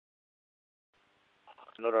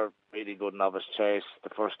Another really good novice chase.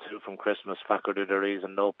 The first two from Christmas, Factor Du Deriz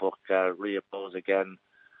and Notebook, reoppose again.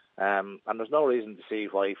 And there's no reason to see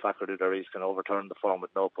why Factor Du Deriz can overturn the form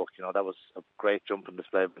with Notebook. That was a great jumping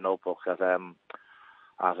display with Notebook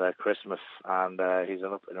at Christmas, and he's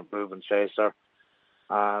an improving chaser.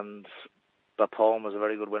 And the Poem was a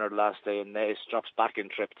very good winner the last day, and Nace drops back in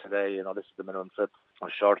trip today. This is the minimum trip, a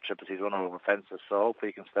short trip that he's running over fences, so hopefully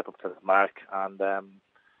he can step up to the mark, and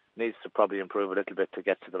needs to probably improve a little bit to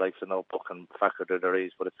get to the likes of Notebook and Factor Du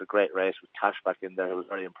Deriz, but it's a great race with Cash back in there, who was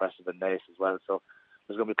very impressive in Nace as well, so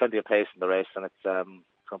there's going to be plenty of pace in the race, and it's going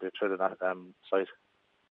to be a thrill in that site.